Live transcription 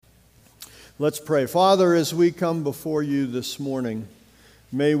Let's pray. Father, as we come before you this morning,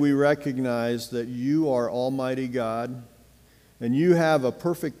 may we recognize that you are Almighty God and you have a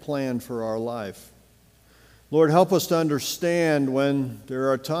perfect plan for our life. Lord, help us to understand when there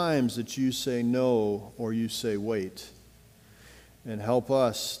are times that you say no or you say wait. And help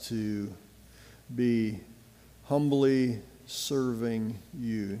us to be humbly serving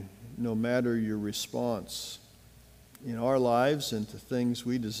you, no matter your response in our lives and to things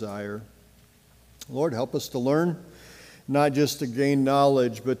we desire. Lord, help us to learn, not just to gain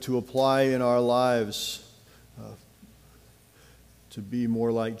knowledge, but to apply in our lives to be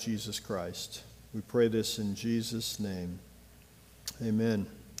more like Jesus Christ. We pray this in Jesus' name. Amen.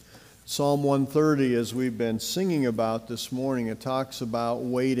 Psalm 130, as we've been singing about this morning, it talks about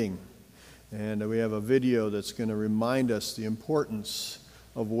waiting. And we have a video that's going to remind us the importance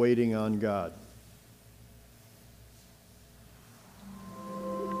of waiting on God.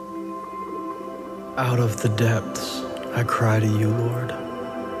 Out of the depths, I cry to you, Lord.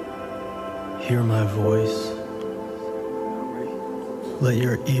 Hear my voice. Let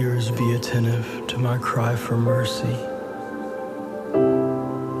your ears be attentive to my cry for mercy.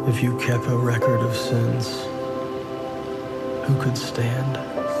 If you kept a record of sins, who could stand?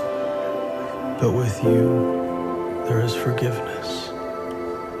 But with you, there is forgiveness,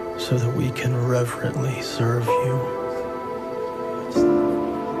 so that we can reverently serve you.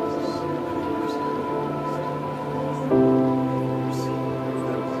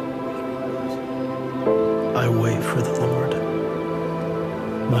 I wait for the Lord.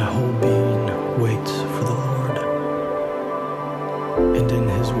 My whole being waits for the Lord. And in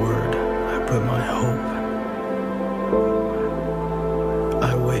his word, I put my hope.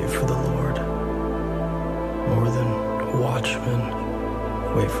 I wait for the Lord. More than watchmen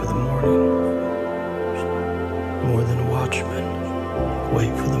wait for the morning. More than watchmen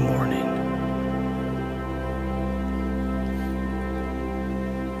wait for the morning.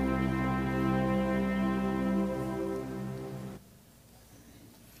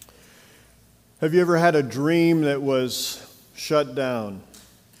 Have you ever had a dream that was shut down?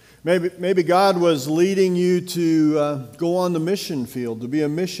 Maybe God was leading you to go on the mission field, to be a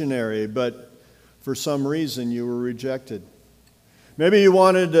missionary, but for some reason you were rejected. Maybe you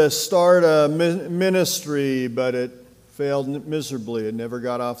wanted to start a ministry, but it failed miserably. It never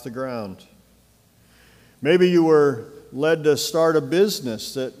got off the ground. Maybe you were led to start a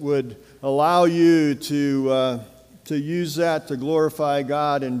business that would allow you to use that to glorify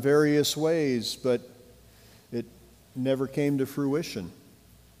God in various ways, but it never came to fruition.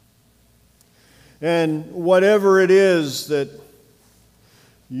 And whatever it is that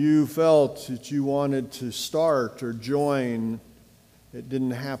you felt that you wanted to start or join, it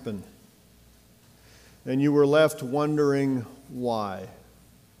didn't happen. And you were left wondering why.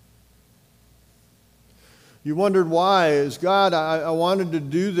 You wondered why. As God, I wanted to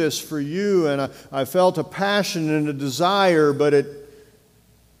do this for you, and I felt a passion and a desire, but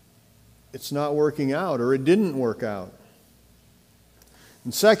it's not working out, or it didn't work out.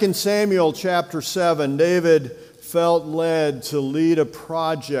 In 2 Samuel chapter 7, David felt led to lead a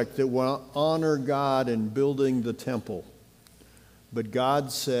project that would honor God in building the temple. But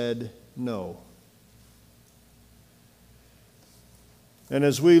God said no. And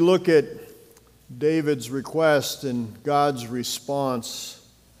as we look at David's request and God's response,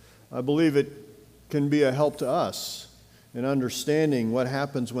 I believe it can be a help to us in understanding what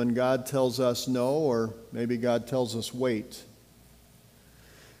happens when God tells us no, or maybe God tells us wait.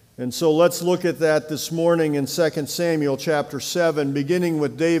 And so let's look at that this morning in 2 Samuel chapter 7, beginning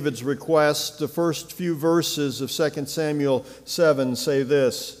with David's request. The first few verses of 2 Samuel 7 say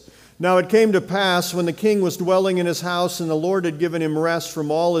this: Now it came to pass, when the king was dwelling in his house, and the Lord had given him rest from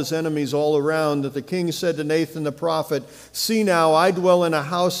all his enemies all around, that the king said to Nathan the prophet, See now, I dwell in a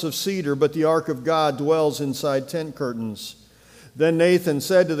house of cedar, but the ark of God dwells inside tent curtains. Then Nathan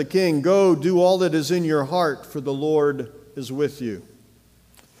said to the king, Go, do all that is in your heart, for the Lord is with you.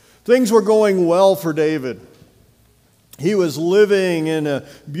 Things were going well for David. He was living in a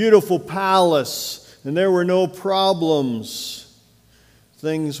beautiful palace, and there were no problems.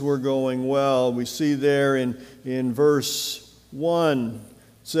 Things were going well. We see there in verse 1,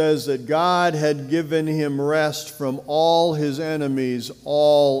 it says that God had given him rest from all his enemies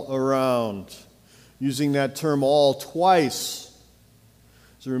all around. Using that term all twice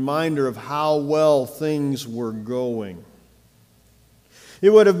as a reminder of how well things were going. It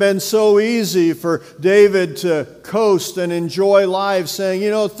would have been so easy for David to coast and enjoy life,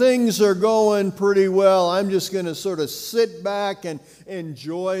 saying, things are going pretty well. I'm just going to sort of sit back and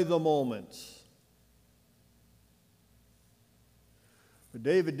enjoy the moment. But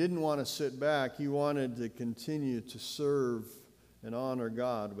David didn't want to sit back. He wanted to continue to serve and honor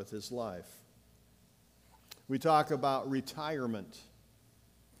God with his life. We talk about retirement.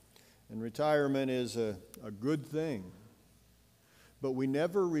 And retirement is a good thing. But we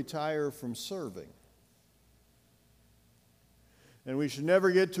never retire from serving. And we should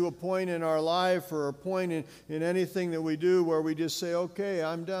never get to a point in our life or a point in anything that we do where we just say, okay,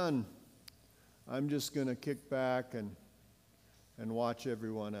 I'm done. I'm just going to kick back and watch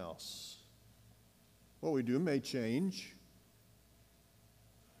everyone else. What we do may change,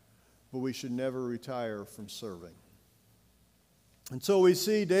 but we should never retire from serving. And so we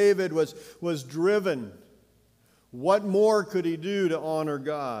see David was driven. What more could he do to honor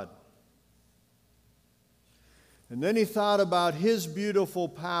God? And then he thought about his beautiful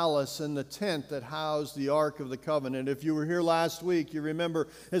palace and the tent that housed the Ark of the Covenant. If you were here last week, you remember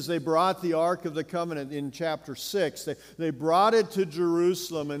as they brought the Ark of the Covenant in chapter 6, they brought it to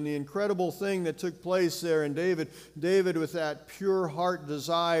Jerusalem, and the incredible thing that took place there, and David with that pure heart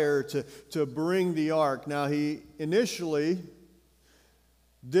desire to bring the Ark. Now he initially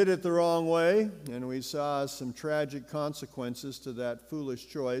did it the wrong way, and we saw some tragic consequences to that foolish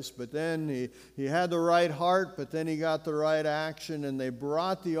choice. But then he had the right heart, but then he got the right action, and they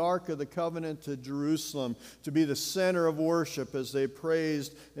brought the Ark of the Covenant to Jerusalem to be the center of worship as they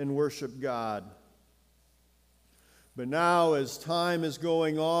praised and worshiped God. But now, as time is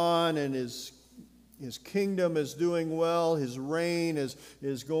going on and his kingdom is doing well, his reign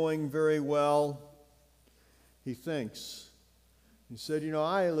is going very well, he thinks. He said,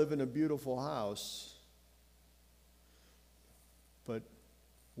 I live in a beautiful house, but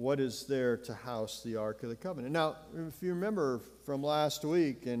what is there to house the Ark of the Covenant? Now, if you remember from last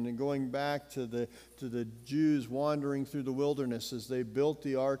week and going back to the Jews wandering through the wilderness as they built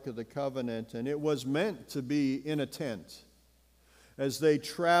the Ark of the Covenant, and it was meant to be in a tent as they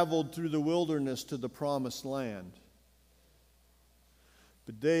traveled through the wilderness to the promised land.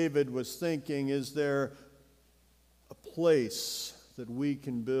 But David was thinking, is there a place that we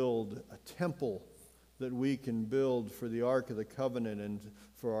can build, a temple that we can build for the Ark of the Covenant and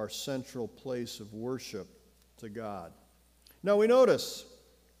for our central place of worship to God? Now we notice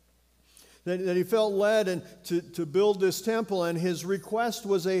that he felt led to build this temple, and his request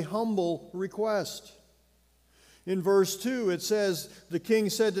was a humble request. In verse 2 it says, the king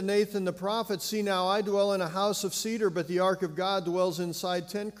said to Nathan the prophet, "See now, I dwell in a house of cedar, but the Ark of God dwells inside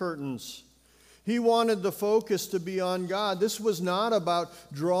tent curtains." He wanted the focus to be on God. This was not about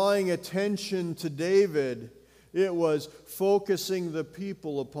drawing attention to David. It was focusing the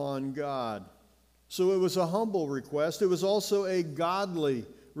people upon God. So it was a humble request. It was also a godly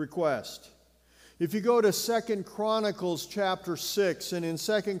request. If you go to 2 Chronicles chapter 6, and in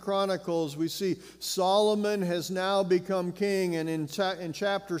 2 Chronicles we see Solomon has now become king, and in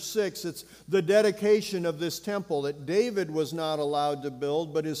chapter 6 it's the dedication of this temple that David was not allowed to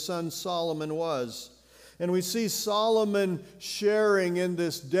build, but his son Solomon was. And we see Solomon sharing in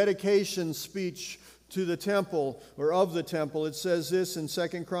this dedication speech to the temple, or of the temple. It says this in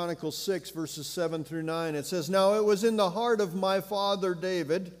 2 Chronicles 6, verses 7 through 9. It says, "Now it was in the heart of my father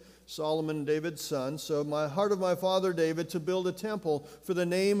David," Solomon, David's son, "so my heart of my father David to build a temple for the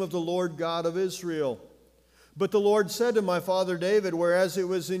name of the Lord God of Israel. But the Lord said to my father David, whereas it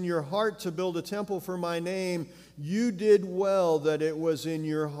was in your heart to build a temple for my name, you did well that it was in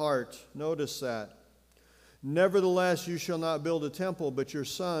your heart." Notice that. "Nevertheless, you shall not build a temple, but your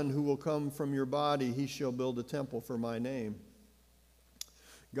son who will come from your body, he shall build a temple for my name."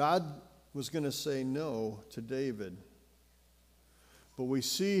 God was going to say no to David. But we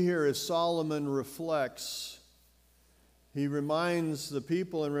see here as Solomon reflects, he reminds the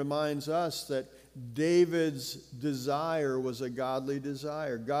people and reminds us that David's desire was a godly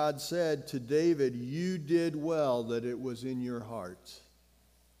desire. God said to David, "You did well that it was in your heart."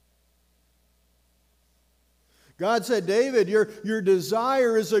 God said, "David, your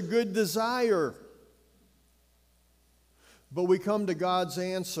desire is a good desire." But we come to God's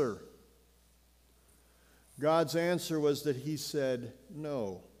answer. God's answer was that he said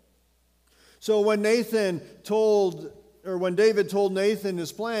no. So when David told Nathan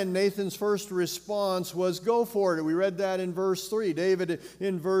his plan, Nathan's first response was, "Go for it." We read that in verse 3. David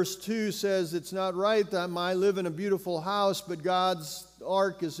in verse 2 says, "It's not right that I live in a beautiful house, but God's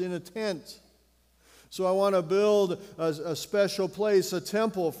ark is in a tent. So I want to build a special place, a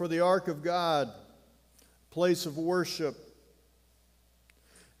temple for the ark of God, place of worship."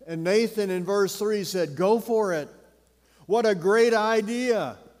 And Nathan in verse 3 said, "Go for it." What a great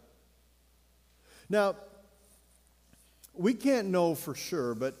idea. Now, we can't know for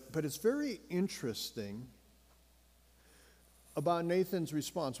sure, but it's very interesting about Nathan's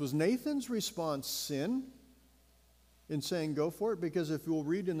response. Was Nathan's response sin in saying go for it? Because if you'll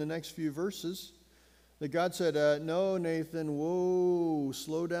read in the next few verses, that God said, no, Nathan, whoa,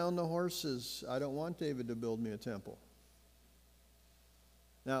 slow down the horses. I don't want David to build me a temple.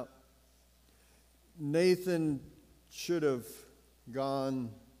 Now, Nathan should have gone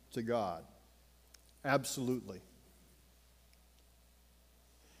to God. Absolutely.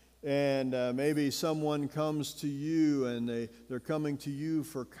 And maybe someone comes to you and they're coming to you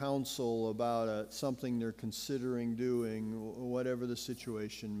for counsel about something they're considering doing, whatever the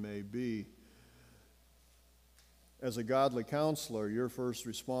situation may be. As a godly counselor, your first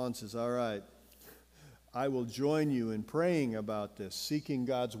response is, all right, I will join you in praying about this, seeking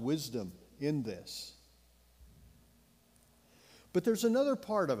God's wisdom in this. But there's another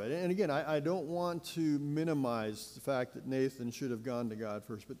part of it. And again, I don't want to minimize the fact that Nathan should have gone to God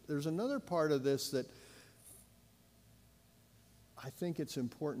first. But there's another part of this that I think it's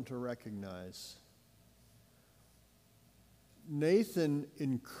important to recognize. Nathan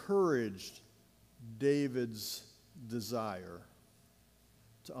encouraged David's desire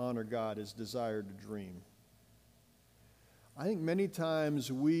to honor God, his desire to dream. I think many times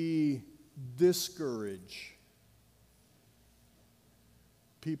we discourage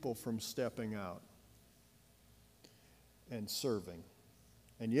people from stepping out and serving.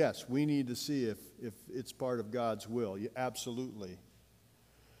 And yes, we need to see if it's part of God's will. Absolutely.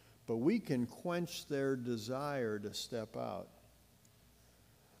 But we can quench their desire to step out.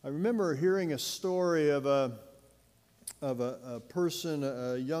 I remember hearing a story of a person,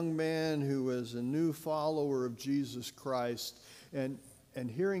 a young man who was a new follower of Jesus Christ, and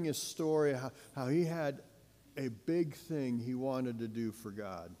hearing his story, how he had a big thing he wanted to do for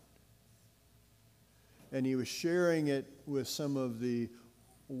God. And he was sharing it with some of the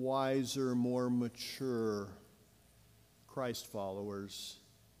wiser, more mature Christ followers.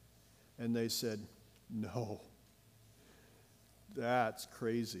 And they said, no, that's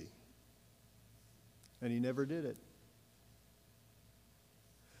crazy. And he never did it.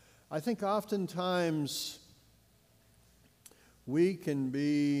 I think oftentimes we can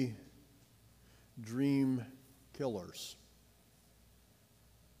be dream killers.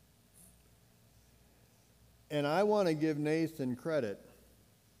 And I want to give Nathan credit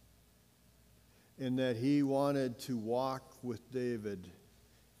in that he wanted to walk with David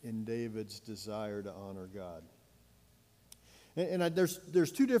in David's desire to honor God. And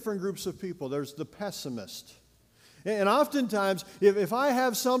there's two different groups of people. There's the pessimist. And oftentimes, if I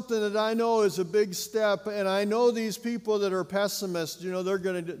have something that I know is a big step, and I know these people that are pessimists, they're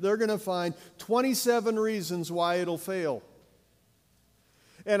going to find 27 reasons why it'll fail.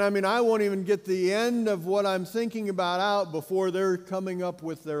 And I won't even get the end of what I'm thinking about out before they're coming up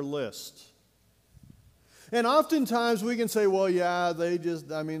with their list. And oftentimes we can say, well, yeah,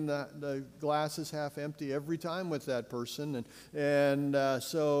 the glass is half empty every time with that person, and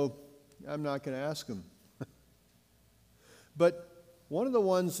so I'm not going to ask them. But one of the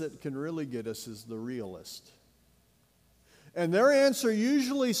ones that can really get us is the realist. And their answer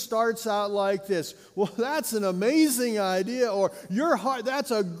usually starts out like this: well, that's an amazing idea, or your heart,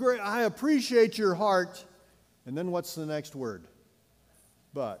 I appreciate your heart. And then what's the next word?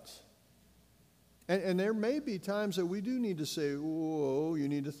 But. And there may be times that we do need to say, whoa, you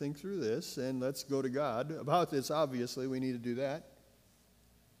need to think through this, and let's go to God about this. Obviously, we need to do that.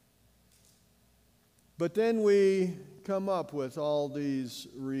 But then we come up with all these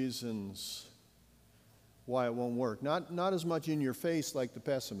reasons why it won't work. Not as much in your face like the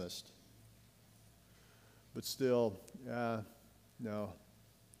pessimist, but still, no,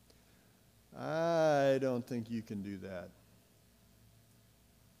 I don't think you can do that.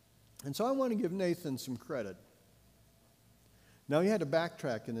 And so I want to give Nathan some credit. Now he had to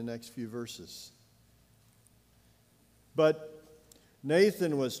backtrack in the next few verses. But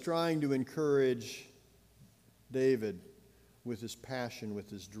Nathan was trying to encourage David with his passion, with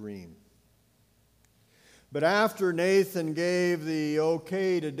his dream. But after Nathan gave the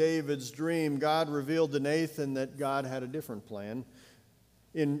okay to David's dream, God revealed to Nathan that God had a different plan.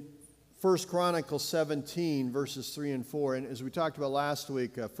 In 1 Chronicles 17, verses 3 and 4, and as we talked about last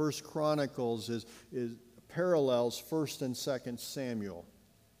week, 1 Chronicles is parallels 1 and 2 Samuel.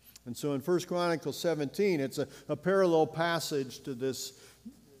 And so in 1 Chronicles 17, it's a parallel passage to this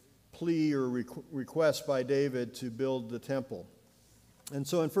plea or request by David to build the temple. And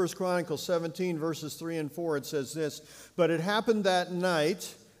so in 1 Chronicles 17, verses 3 and 4, it says this: "But it happened that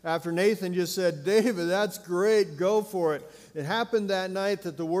night," after Nathan just said, "David, that's great, go for it. It happened that night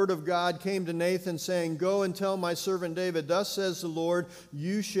that the word of God came to Nathan, saying, 'Go and tell my servant David, thus says the Lord,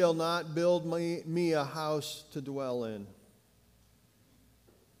 you shall not build me a house to dwell in.'"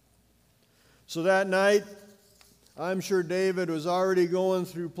 So that night, I'm sure David was already going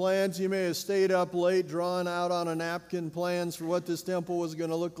through plans. He may have stayed up late, drawing out on a napkin plans for what this temple was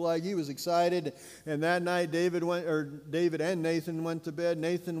going to look like. He was excited. And that night, David and Nathan went to bed.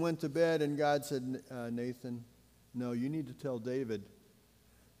 Nathan went to bed, and God said, Nathan, no, you need to tell David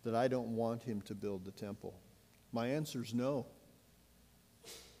that I don't want him to build the temple. My answer is no.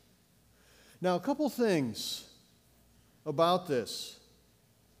 Now, a couple things about this.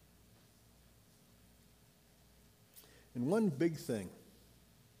 And one big thing,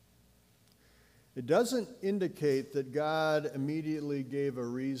 it doesn't indicate that God immediately gave a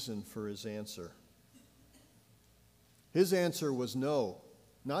reason for his answer. His answer was no,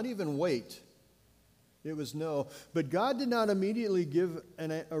 not even wait. It was no. But God did not immediately give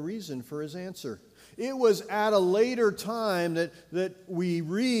a reason for his answer. It was at a later time that we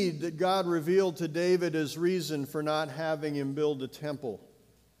read that God revealed to David his reason for not having him build a temple.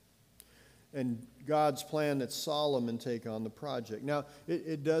 And God's plan that Solomon take on the project. Now,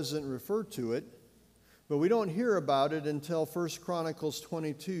 it doesn't refer to it, but we don't hear about it until 1 Chronicles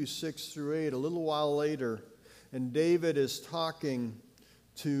 22, 6 through 8, a little while later. And David is talking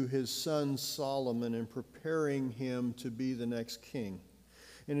to his son Solomon and preparing him to be the next king.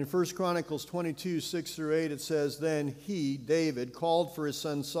 And in 1 Chronicles 22, 6 through 8, it says, Then he, David, called for his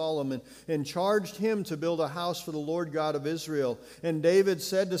son Solomon and charged him to build a house for the Lord God of Israel. And David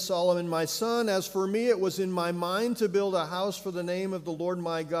said to Solomon, My son, as for me, it was in my mind to build a house for the name of the Lord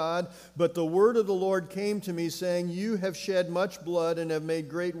my God. But the word of the Lord came to me, saying, You have shed much blood and have made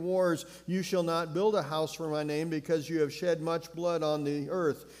great wars. You shall not build a house for my name, because you have shed much blood on the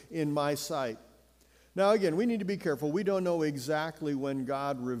earth in my sight. Now, again, we need to be careful. We don't know exactly when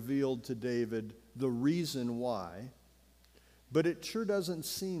God revealed to David the reason why, but it sure doesn't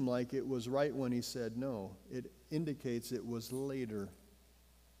seem like it was right when he said no. It indicates it was later.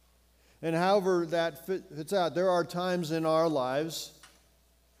 And however that fits out, there are times in our lives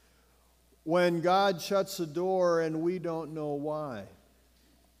when God shuts a door and we don't know why.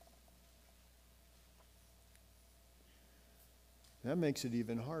 That makes it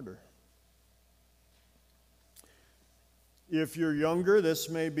even harder. If you're younger, this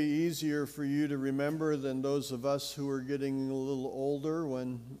may be easier for you to remember than those of us who are getting a little older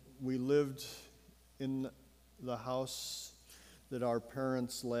when we lived in the house that our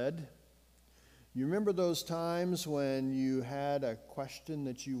parents led. You remember those times when you had a question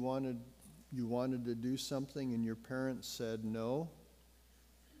that you wanted to do something and your parents said no?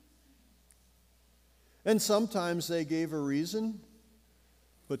 And sometimes they gave a reason,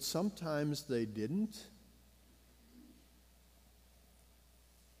 but sometimes they didn't.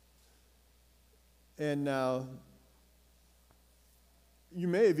 And now, you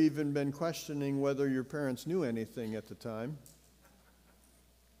may have even been questioning whether your parents knew anything at the time.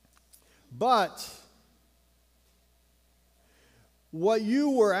 But what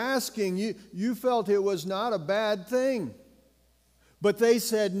you were asking, you felt it was not a bad thing. But they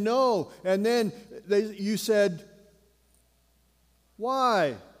said no. And then you said,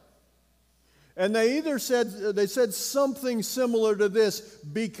 why? And they said something similar to this,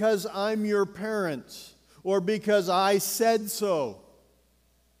 because I'm your parent, or because I said so.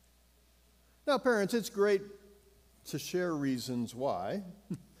 Now, parents, it's great to share reasons why.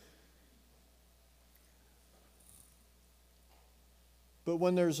 But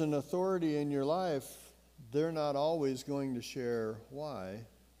when there's an authority in your life, they're not always going to share why.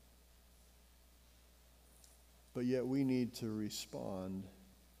 But yet we need to respond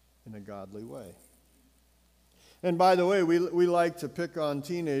in a godly way. And by the way, we like to pick on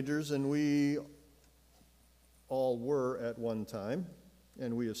teenagers, and we all were at one time,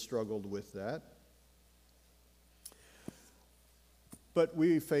 and we have struggled with that. But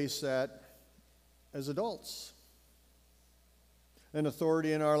we face that as adults. An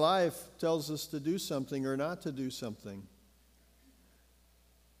authority in our life tells us to do something or not to do something.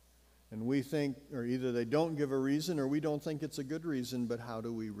 And we think, or either they don't give a reason or we don't think it's a good reason, but how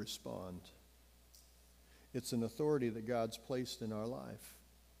do we respond? It's an authority that God's placed in our life.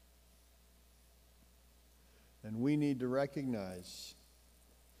 And we need to recognize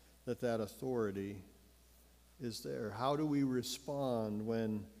that that authority is there. How do we respond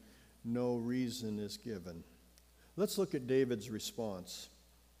when no reason is given? Let's look at David's response.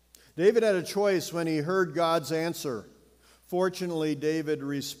 David had a choice when he heard God's answer. Fortunately, David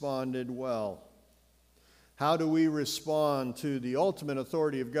responded well. How do we respond to the ultimate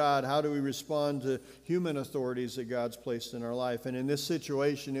authority of God? How do we respond to human authorities that God's placed in our life? And in this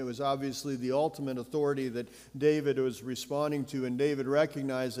situation, it was obviously the ultimate authority that David was responding to, and David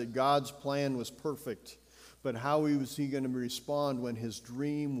recognized that God's plan was perfect. But how was he going to respond when his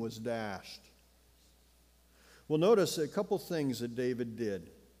dream was dashed? Well, notice a couple things that David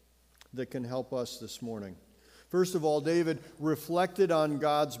did that can help us this morning. First of all, David reflected on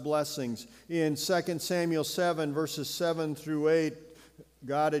God's blessings. In 2 Samuel 7, verses 7 through 8,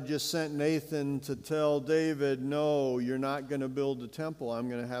 God had just sent Nathan to tell David, no, you're not going to build the temple. I'm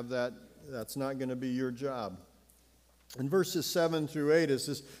going to have that. That's not going to be your job. In verses 7 through 8, as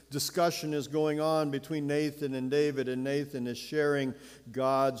this discussion is going on between Nathan and David, and Nathan is sharing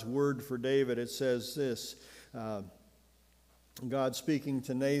God's word for David, it says this, God speaking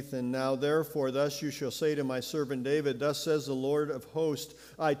to Nathan, now therefore thus you shall say to my servant David, thus says the Lord of hosts,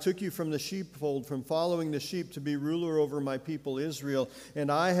 I took you from the sheepfold, from following the sheep to be ruler over my people Israel,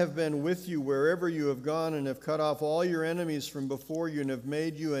 and I have been with you wherever you have gone, and have cut off all your enemies from before you, and have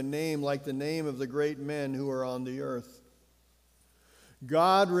made you a name like the name of the great men who are on the earth.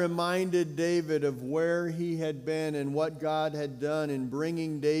 God reminded David of where he had been and what God had done in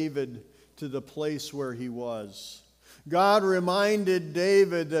bringing David to the place where he was. God reminded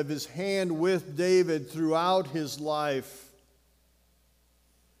David of his hand with David throughout his life.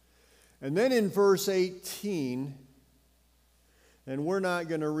 And then in verse 18, and we're not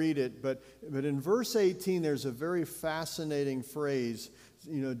going to read it, but in verse 18 there's a very fascinating phrase.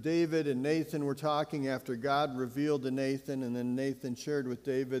 You know, David and Nathan were talking after God revealed to Nathan, and then Nathan shared with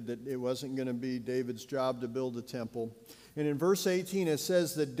David that it wasn't going to be David's job to build a temple. And in verse 18 it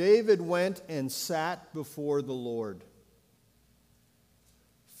says that David went and sat before the Lord.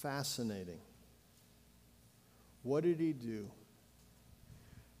 Fascinating. What did he do?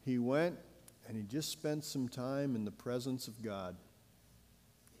 He went and he just spent some time in the presence of God.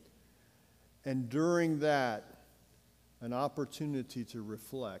 And during that, an opportunity to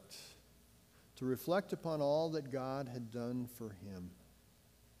reflect upon all that God had done for him.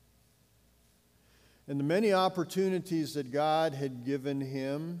 And the many opportunities that God had given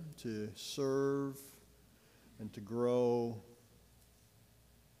him to serve and to grow.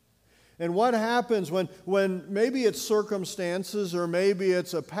 And what happens when maybe it's circumstances or maybe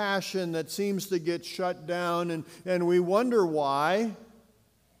it's a passion that seems to get shut down and we wonder why?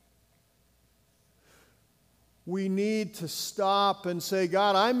 We need to stop and say,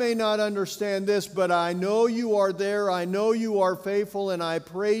 God, I may not understand this, but I know you are there. I know you are faithful, and I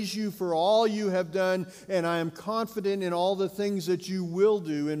praise you for all you have done, and I am confident in all the things that you will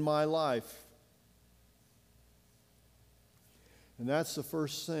do in my life. And that's the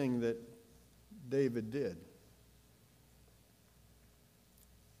first thing that David did.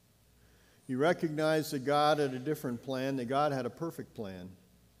 He recognized that God had a different plan, that God had a perfect plan.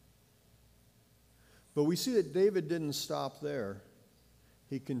 But we see that David didn't stop there.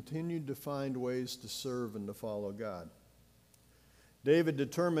 He continued to find ways to serve and to follow God. David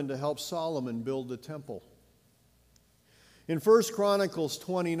determined to help Solomon build the temple. In 1 Chronicles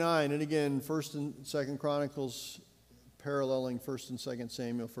 29, and again, 1 and 2 Chronicles paralleling 1 and 2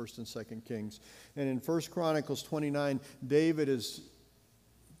 Samuel, 1 and 2 Kings. And in 1 Chronicles 29, David is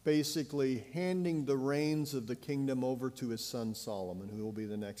basically handing the reins of the kingdom over to his son Solomon, who will be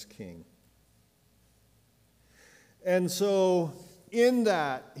the next king. And so in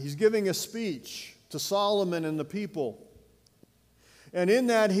that, he's giving a speech to Solomon and the people. And in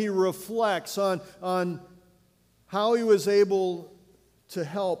that, he reflects on how he was able to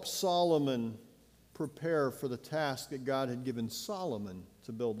help Solomon prepare for the task that God had given Solomon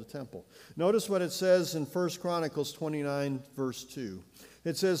to build the temple. Notice what it says in 1 Chronicles 29, verse 2.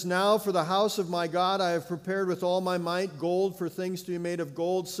 It says, now for the house of my God I have prepared with all my might gold for things to be made of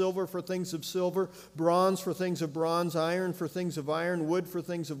gold, silver for things of silver, bronze for things of bronze, iron for things of iron, wood for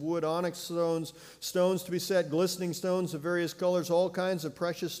things of wood, onyx stones, stones to be set, glistening stones of various colors, all kinds of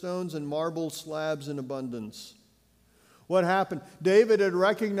precious stones, and marble slabs in abundance. What happened? David had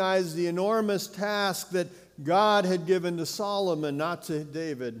recognized the enormous task that God had given to Solomon, not to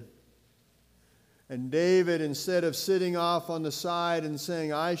David. And David, instead of sitting off on the side and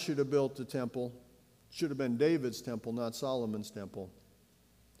saying, I should have built the temple, should have been David's temple, not Solomon's temple.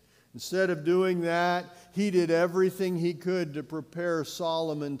 Instead of doing that, he did everything he could to prepare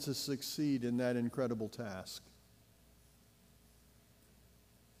Solomon to succeed in that incredible task.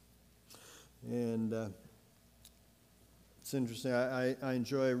 And it's interesting. I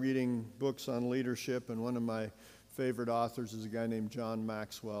enjoy reading books on leadership, and one of my favorite authors is a guy named John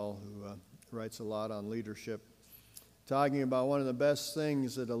Maxwell, who writes a lot on leadership, talking about one of the best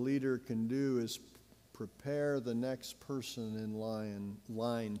things that a leader can do is prepare the next person in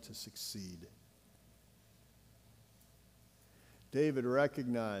line to succeed. David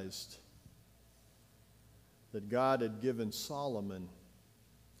recognized that God had given Solomon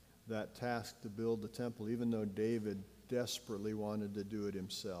that task to build the temple, even though David desperately wanted to do it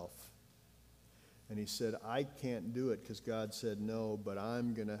himself. And he said, I can't do it because God said no, but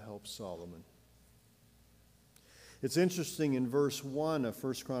I'm going to help Solomon. It's interesting in verse 1 of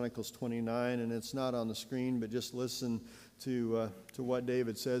 1 Chronicles 29, and it's not on the screen, but just listen to what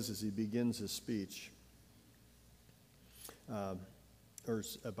David says as he begins his speech. Or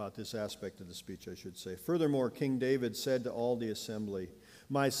about this aspect of the speech, I should say. Furthermore, King David said to all the assembly,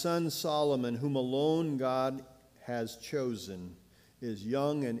 my son Solomon, whom alone God has chosen, is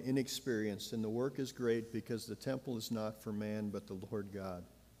young and inexperienced, and the work is great because the temple is not for man but the Lord God.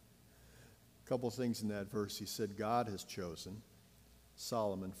 A couple of things in that verse. He said God has chosen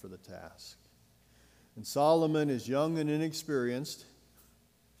Solomon for the task. And Solomon is young and inexperienced,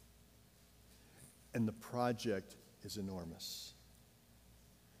 and the project is enormous.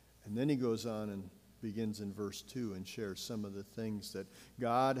 And then he goes on and begins in verse 2 and shares some of the things that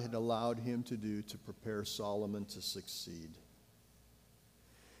God had allowed him to do to prepare Solomon to succeed.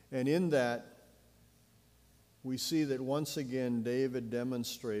 And in that, we see that once again David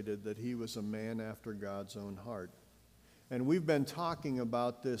demonstrated that he was a man after God's own heart. And we've been talking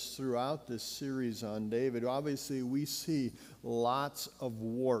about this throughout this series on David. Obviously, we see lots of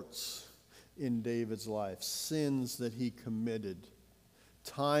warts in David's life, sins that he committed,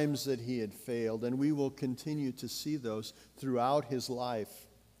 times that he had failed, and we will continue to see those throughout his life.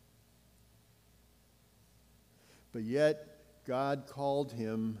 But yet, God called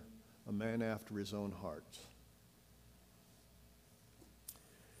him a man after his own heart.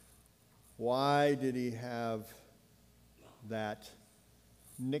 Why did he have that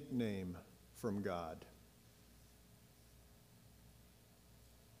nickname from God?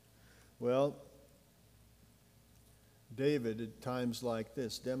 Well, David, at times like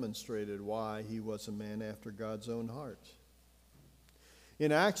this, demonstrated why he was a man after God's own heart.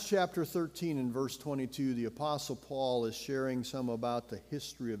 In Acts chapter 13 and verse 22, the Apostle Paul is sharing some about the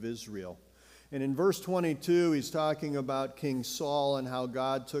history of Israel. And in verse 22, he's talking about King Saul and how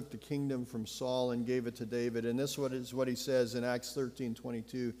God took the kingdom from Saul and gave it to David. And this is what he says in Acts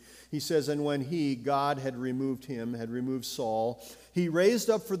 13:22. He says, and when God had removed Saul, he raised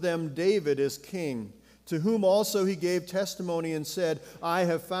up for them David as king, to whom also he gave testimony and said, I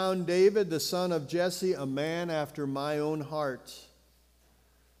have found David, the son of Jesse, a man after my own heart.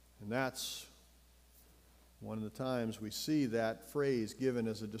 And that's one of the times we see that phrase given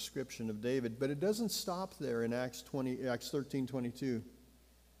as a description of David. But it doesn't stop there in Acts 13:22.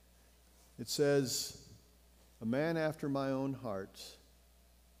 It says, a man after my own heart,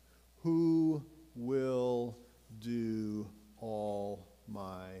 who will do all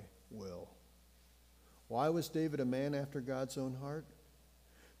my will. Why was David a man after God's own heart?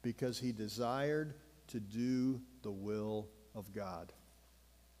 Because he desired to do the will of God.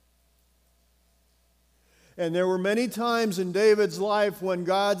 And there were many times in David's life when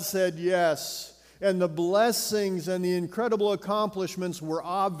God said yes, and the blessings and the incredible accomplishments were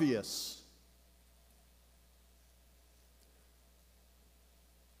obvious.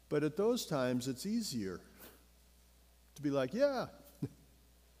 But at those times, it's easier to be like, yeah.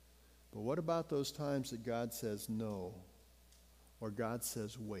 But what about those times that God says no, or God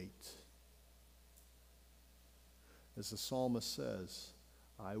says wait? As the psalmist says,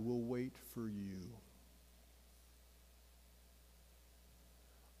 I will wait for you.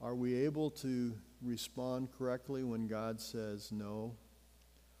 Are we able to respond correctly when God says no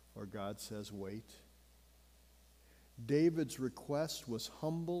or God says wait? David's request was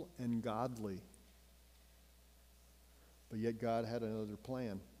humble and godly, but yet God had another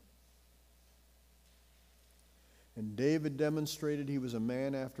plan. And David demonstrated he was a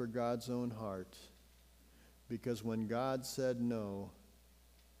man after God's own heart, because when God said no,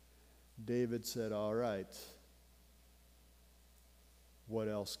 David said, all right, what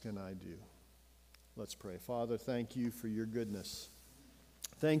else can I do? Let's pray. Father, thank you for your goodness.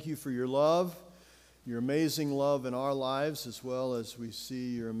 Thank you for your love, your amazing love in our lives, as well as we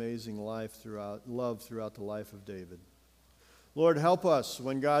see your amazing love throughout the life of David. Lord, help us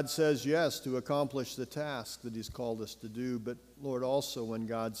when God says yes to accomplish the task that he's called us to do, but Lord, also when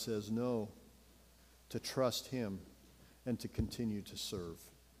God says no, to trust him and to continue to serve.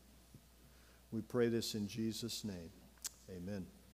 We pray this in Jesus' name. Amen.